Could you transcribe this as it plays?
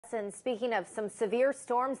And speaking of some severe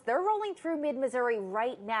storms, they're rolling through mid-Missouri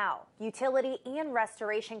right now. Utility and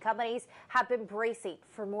restoration companies have been bracing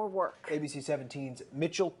for more work. ABC 17's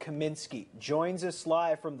Mitchell Kaminsky joins us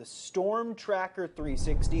live from the Storm Tracker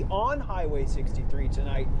 360 on Highway 63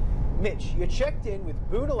 tonight. Mitch, you checked in with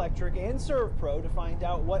Boone Electric and ServPro to find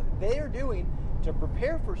out what they're doing to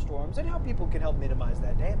prepare for storms and how people can help minimize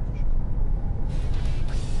that damage.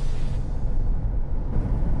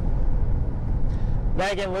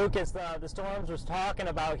 Megan, Lucas, the storms we're talking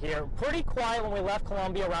about here, pretty quiet when we left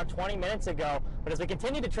Columbia around 20 minutes ago, but as we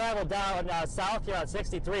continue to travel down south here on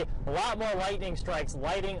 63, a lot more lightning strikes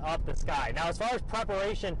lighting up the sky. Now, as far as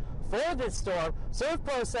preparation for this storm,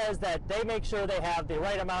 ServPro says that they make sure they have the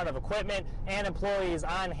right amount of equipment and employees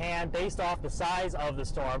on hand based off the size of the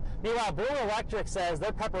storm. Meanwhile, Boone Electric says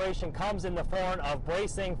their preparation comes in the form of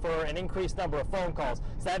bracing for an increased number of phone calls.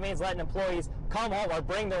 So that means letting employees come home or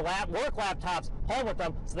bring their work laptops home with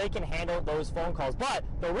them so they can handle those phone calls. But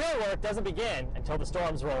the real work doesn't begin until the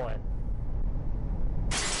storms roll in.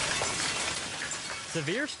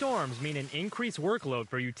 Severe storms mean an increased workload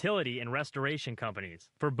for utility and restoration companies.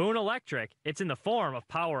 For Boone Electric, it's in the form of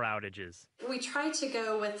power outages. We try to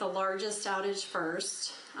go with the largest outage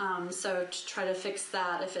first, so to try to fix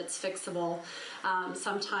that if it's fixable.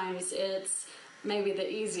 Sometimes it's maybe the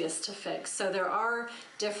easiest to fix. So there are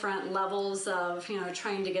different levels of,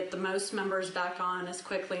 trying to get the most members back on as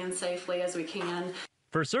quickly and safely as we can.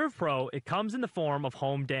 For ServPro, it comes in the form of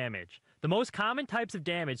home damage. The most common types of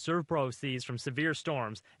damage ServPro sees from severe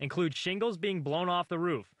storms include shingles being blown off the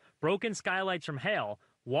roof, broken skylights from hail,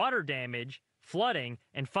 water damage, flooding,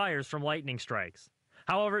 and fires from lightning strikes.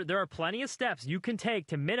 However, there are plenty of steps you can take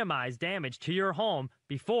to minimize damage to your home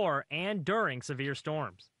before and during severe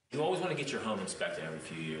storms. You always want to get your home inspected every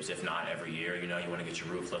few years, if not every year. You want to get your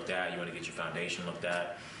roof looked at, you want to get your foundation looked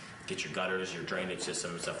at, get your gutters, your drainage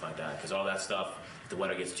system, and stuff like that. Because all that stuff, if the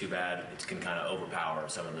weather gets too bad, it can kind of overpower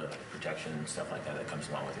some of the protection and stuff like that that comes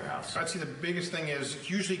along with your house. I'd say the biggest thing is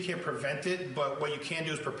usually you can't prevent it, but what you can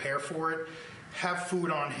do is prepare for it. Have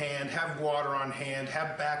food on hand, have water on hand,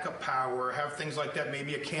 have backup power, have things like that,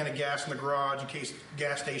 maybe a can of gas in the garage in case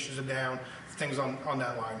gas stations are down, things on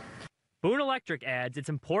that line. Boone Electric adds it's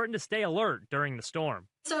important to stay alert during the storm.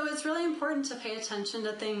 So it's really important to pay attention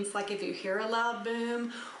to things like if you hear a loud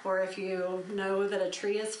boom or if you know that a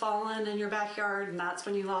tree has fallen in your backyard and that's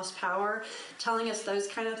when you lost power. Telling us those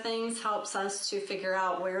kind of things helps us to figure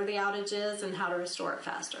out where the outage is and how to restore it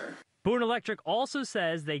faster. Boone Electric also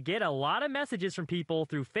says they get a lot of messages from people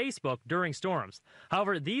through Facebook during storms.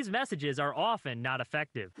 However, these messages are often not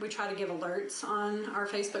effective. We try to give alerts on our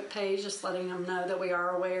Facebook page, just letting them know that we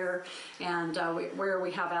are aware and where we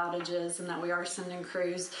have outages and that we are sending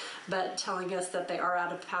crews. But telling us that they are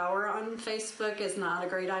out of power on Facebook is not a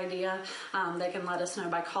great idea. They can let us know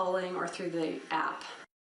by calling or through the app.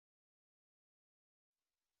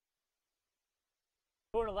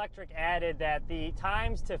 Boone Electric added that the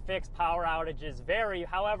times to fix power outages vary.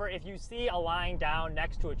 However, if you see a line down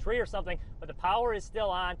next to a tree or something, but the power is still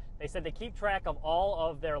on, they said they keep track of all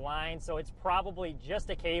of their lines, so it's probably just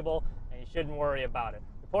a cable, and you shouldn't worry about it.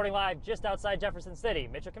 Reporting live just outside Jefferson City,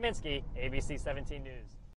 Mitchell Kaminsky, ABC 17 News.